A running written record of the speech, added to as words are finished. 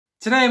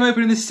Today I'm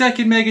opening the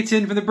second Mega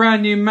Tin from the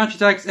brand new Match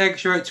Attax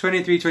Extra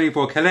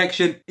 23-24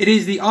 collection. It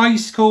is the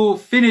Ice Core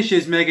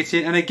Finishers Mega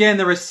Tin, and again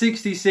there are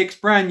 66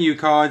 brand new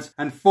cards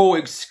and 4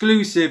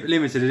 exclusive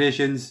limited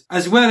editions,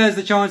 as well as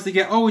the chance to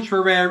get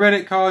ultra rare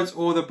relic cards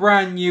or the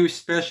brand new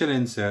special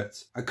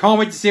inserts. I can't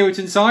wait to see what's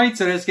inside,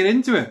 so let's get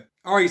into it.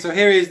 Alright, so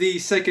here is the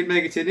second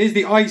Mega Tin. It is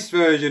the ice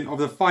version of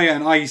the Fire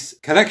and Ice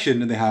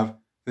collection that they have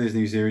for this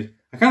new series.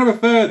 I kind of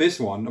prefer this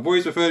one. I've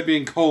always preferred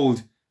being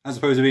cold as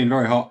opposed to being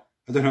very hot.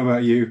 I don't know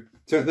about you.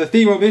 So the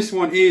theme of this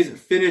one is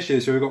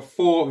finishes. So we've got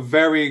 4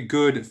 very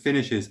good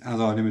finishes as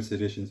our limited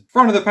editions.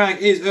 Front of the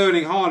pack is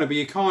Erling Haaland, but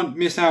you can't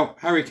miss out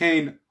Harry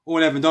Kane or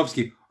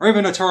Lewandowski, or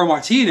even Lautaro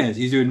Martinez.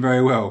 He's doing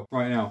very well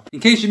right now. In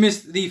case you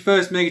missed the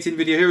first Mega Tin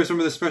video, here are some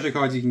of the special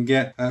cards you can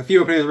get.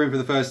 Fewer players are in for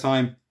the first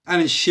time. And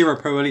in Shira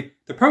Pro Elite.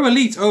 The Pro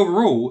Elite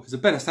overall is a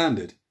better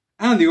standard.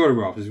 And the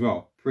autographs as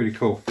well. Pretty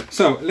cool.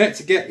 So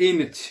let's get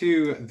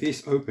into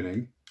this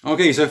opening.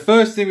 Okay, so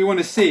first thing we want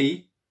to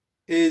see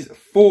is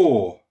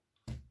 4.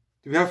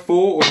 Do we have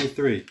 4 or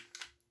 3?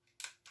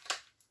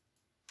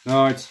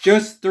 No, it's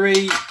just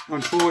 3,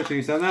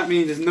 unfortunately. So that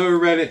means there's no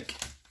relic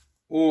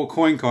or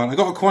coin card. I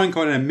got a coin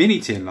card in a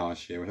mini tin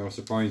last year, which I was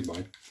surprised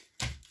by.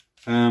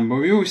 But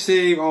we will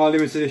save our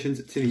limited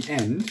editions to the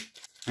end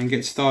and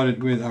get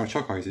started with our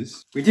chalk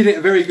ices. We did it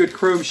a very good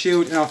chrome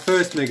shield in our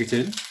first Mega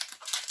Tin.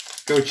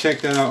 Go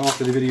check that out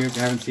after the video if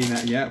you haven't seen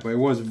that yet, but it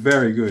was a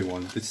very good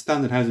one. The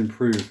standard has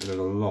improved a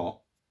lot.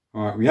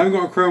 Alright, we haven't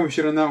got a chrome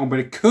shield on that one, but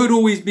it could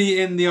always be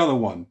in the other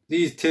one.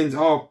 These tins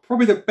are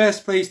probably the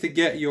best place to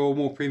get your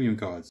more premium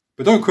cards.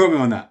 But don't quote me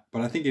on that,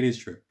 but I think it is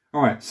true.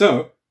 Alright,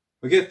 so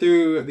we'll get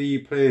through the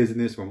players in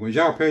this one. We've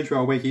got João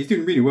Pedro Awake. He's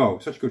doing really well,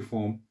 such good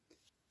form.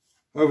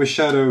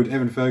 Overshadowed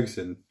Evan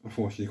Ferguson,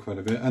 unfortunately, quite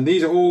a bit. And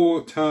these are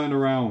all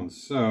turnarounds,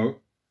 so I'm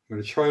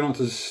going to try not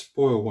to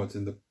spoil what's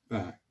in the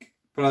back.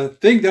 But I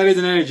think that is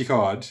an energy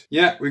card.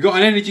 Yeah, we got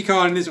an energy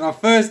card in this one. Our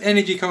first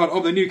energy card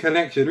of the new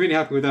collection. Really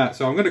happy with that.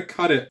 So I'm going to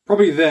cut it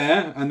probably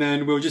there, and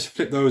then we'll just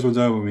flip those ones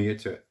over when we get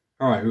to it.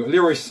 Alright, we've got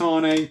Leroy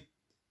Sané,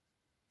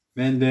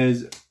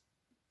 Mendes,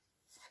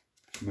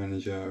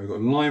 manager. We've got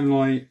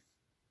Limelight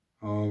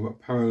of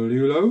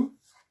Paralulo,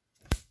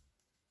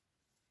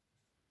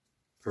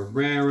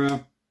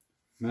 Pereira,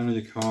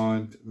 manager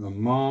card,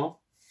 Lamar,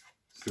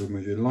 still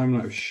measured,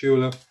 Limelight of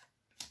Schuler,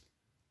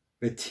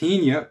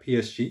 Bettina,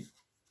 PSG,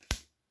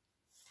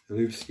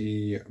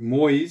 Lewski,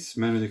 Moyes,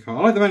 manager card.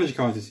 I like the manager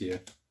cards this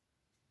year. A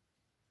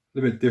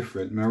little bit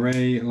different.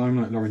 Murray,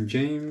 Limelight, Lauren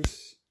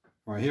James.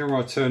 Right, here are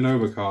our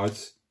turnover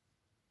cards.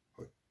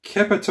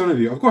 Kepa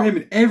Tonoview. I've got him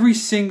in every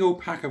single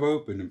pack I've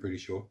opened, I'm pretty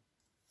sure.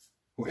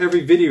 Or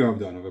every video I've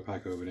done of a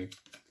pack opening.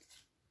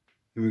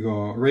 Then we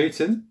got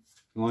Rayton,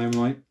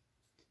 Limelight.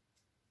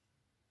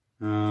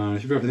 It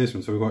should be after this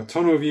one. So we've got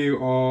Tonoview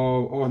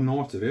of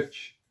Arnautovic.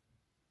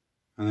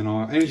 And then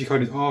our energy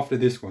card is after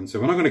this one. So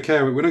we're not going to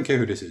care. We don't care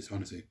who this is,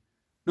 honestly.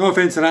 No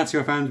offense to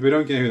Lazio fans, we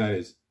don't care who that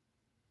is.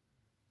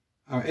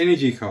 Our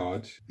energy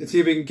card. Let's see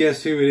if we can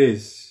guess who it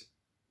is.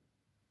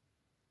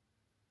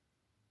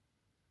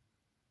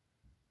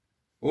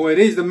 Oh, it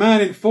is the man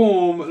in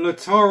form,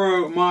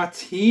 Lautaro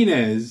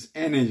Martinez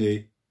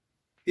energy.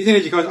 These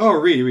energy cards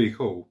are really, really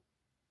cool.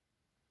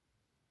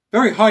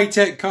 Very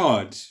high-tech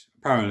card,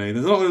 apparently.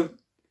 There's a lot of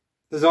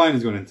design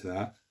has gone into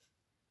that.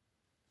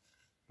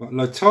 But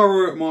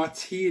Lautaro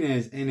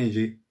Martinez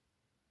energy.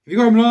 If you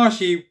got him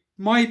last year, you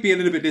might be a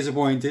little bit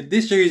disappointed.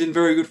 This year he's in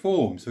very good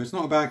form, so it's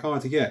not a bad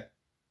card to get.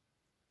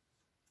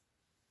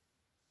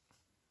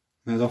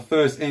 There's our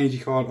first energy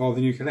card of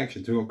the new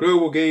collection. So we've got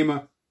Global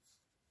Gamer,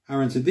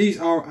 Aaron. So these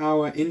are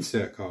our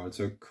insert cards.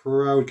 So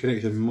Crowd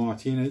Connection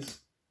Martinez,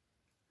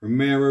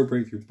 Romero,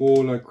 Breakthrough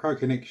Baller, Crowd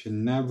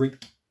Connection Nabry,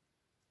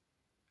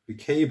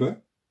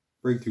 Ricaba,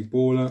 Breakthrough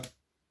Baller,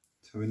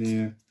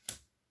 Tavernier.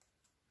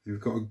 We've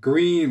got a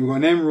green, we've got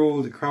an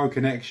emerald crowd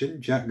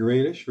connection, Jack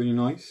Grealish, really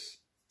nice.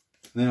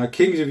 And then our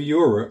Kings of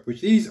Europe,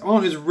 which these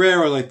aren't as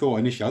rare as I thought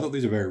initially. I thought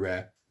these were very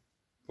rare,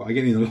 but I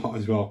get these a lot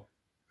as well.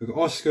 We've got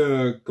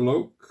Oscar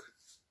Gloak,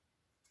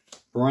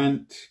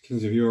 Brandt,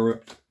 Kings of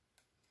Europe,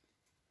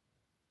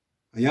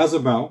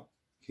 Ayazabal,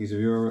 Kings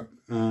of Europe,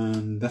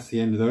 and that's the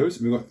end of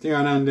those. We've got Theo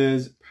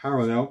Hernandez,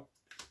 Parallel,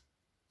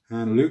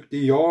 and Luke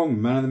de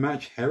Jong, Man of the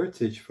Match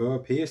Heritage for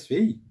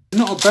PSV.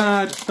 Not a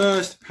bad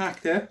first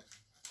pack there.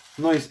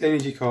 Nice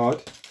energy card.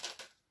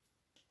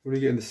 What do we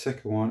get in the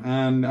second one?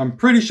 And I'm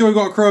pretty sure we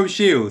got a chrome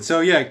shield. So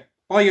yeah,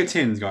 buy your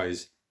tins,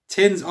 guys.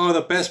 Tins are the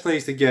best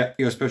place to get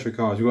your special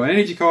cards. We've got an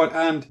energy card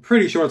and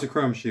pretty sure it's a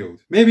chrome shield.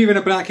 Maybe even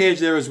a black edge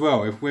there as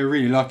well if we're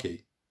really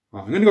lucky.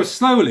 Right, I'm going to go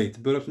slowly to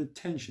build up some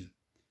tension.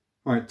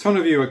 Alright,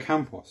 Tonoview or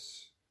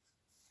Campos.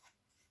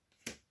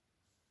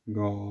 We've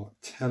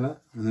got Teller.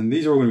 And then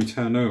these are all going to be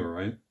turned over,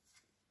 right?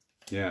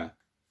 Yeah.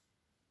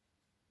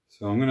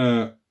 So I'm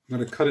gonna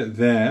cut it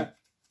there.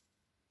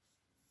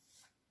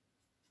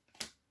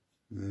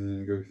 And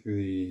then go through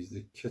these.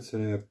 The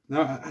Keter.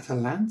 No,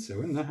 Atalanta.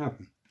 When did that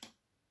happen?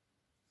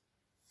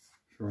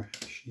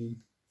 Farashi.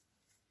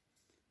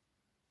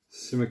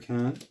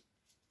 Simakan.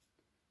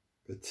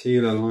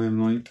 Batila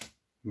Limelight.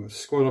 We've got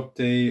Squad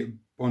Update.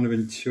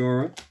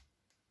 Bonaventura,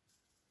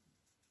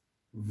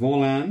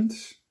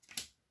 Voland,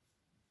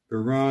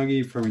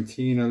 Biraghi,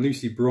 Fiorentina,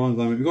 Lucy Bronze.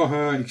 We got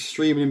her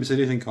extreme limited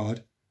edition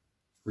card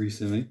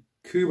recently.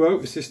 Kubo,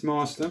 Assist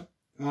Master.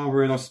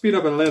 I'll speed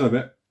up a little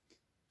bit.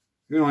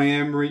 Unai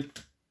Emery,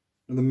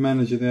 the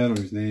manager there, I don't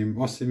know his name.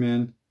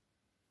 Osimhen.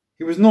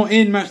 He was not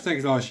in Match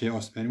Attax last year,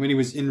 Osimhen, when he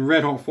was in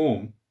red hot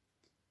form,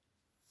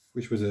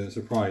 which was a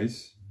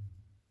surprise.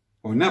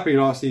 Well, Napoli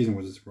last season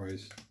was a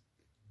surprise.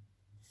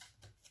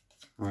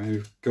 Alright,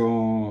 we've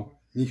got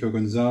Nico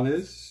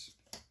Gonzalez.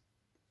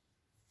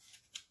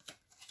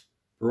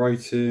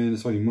 Brighton,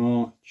 sorry,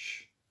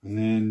 March. And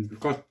then we've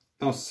got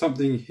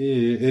something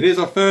here. It is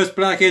our first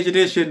Black Edge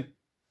edition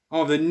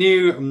of the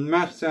new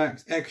Match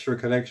Attax Extra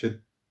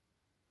collection.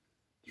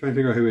 Trying to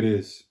figure out who it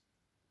is.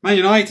 Man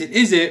United,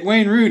 is it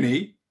Wayne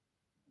Rooney?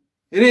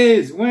 It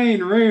is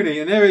Wayne Rooney,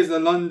 and there is the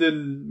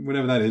London,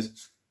 whatever that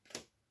is.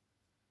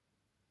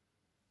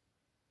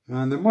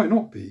 And there might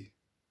not be.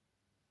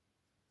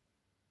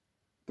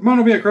 There might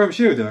not be a Chrome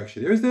Shield there,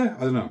 actually. Is there?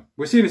 I don't know.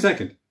 We'll see in a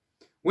second.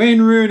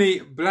 Wayne Rooney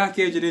Black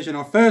Edge edition,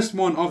 our first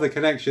one of the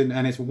collection,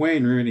 and it's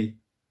Wayne Rooney.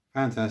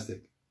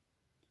 Fantastic.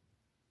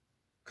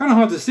 Kind of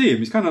hard to see him.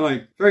 He's kind of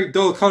like very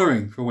dull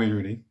colouring for Wayne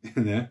Rooney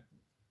in there.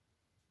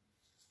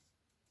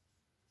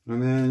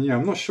 And then, yeah,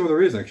 I'm not sure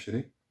there is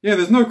actually. Yeah,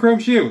 there's no Chrome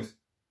Shield.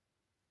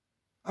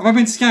 Have I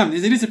been scammed?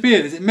 Is it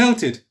disappeared? Is it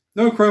melted?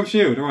 No Chrome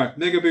Shield. Alright,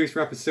 Mega Boost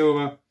Rapid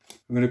Silver.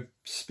 I'm going to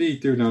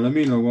speed through now.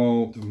 Lamine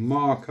Wall,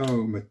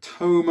 Marco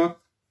Matoma,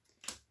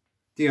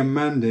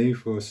 Diamande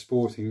for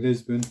Sporting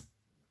Lisbon.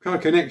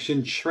 Card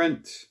Connection,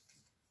 Trent.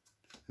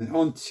 And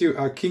on to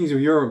our Kings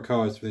of Europe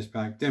cards for this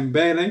pack.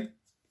 Dembele,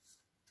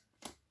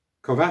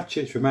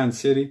 Kovacic for Man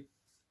City,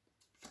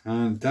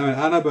 and David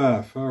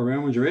Alaba for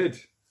Real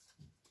Madrid.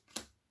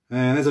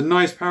 And there's a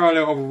nice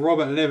parallel of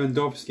Robert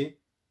Lewandowski,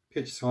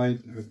 pitch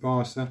side of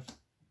Barca.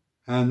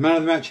 And Man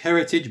of the Match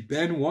Heritage,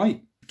 Ben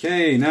White.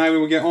 Okay, now we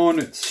will get on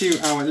to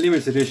our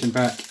limited edition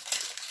pack.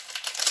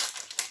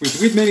 Which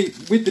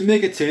with the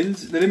Mega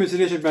Tins, the limited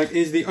edition pack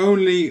is the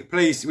only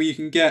place where you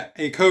can get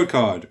a code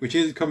card, which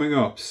is coming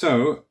up.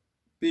 So,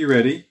 be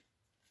ready.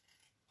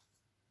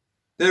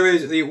 There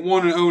is the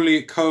one and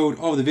only code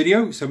of the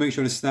video, so make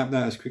sure to snap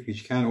that as quickly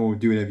as you can, or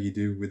do whatever you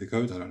do with the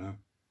codes, I don't know.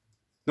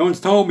 No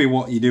one's told me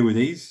what you do with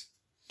these.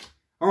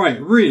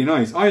 Alright, really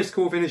nice. Ice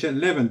Core finish at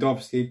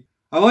Lewandowski.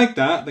 I like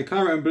that, the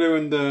claret and blue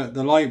and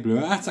the light blue.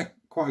 That's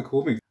quite a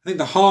cool mix. I think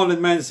the Haaland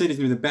Man City is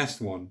going to be the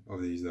best one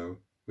of these though.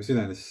 We'll see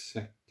that in a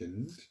second.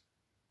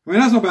 I mean,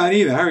 that's not bad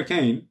either, Harry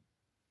Kane.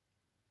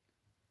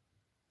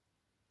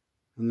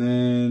 And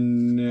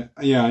then,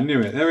 yeah, I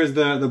knew it. There is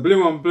the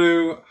blue on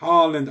blue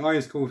Haaland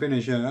Ice Core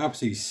finisher.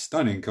 Absolutely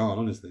stunning card,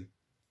 honestly.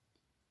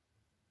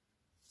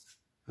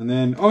 And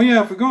then, oh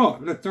yeah, I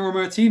forgot. Lautaro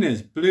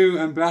Martinez, blue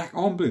and black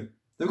on blue.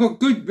 They've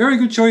got very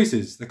good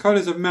choices. The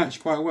colours have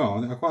matched quite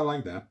well. I quite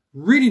like that.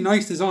 Really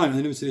nice design on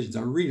the limited editions.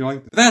 I really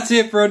like that. That's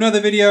it for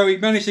another video. We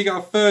managed to get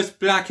our first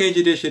Black Edge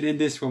edition in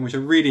this one, which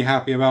I'm really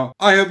happy about.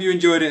 I hope you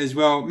enjoyed it as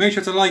well. Make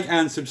sure to like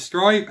and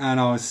subscribe, and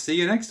I'll see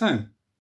you next time.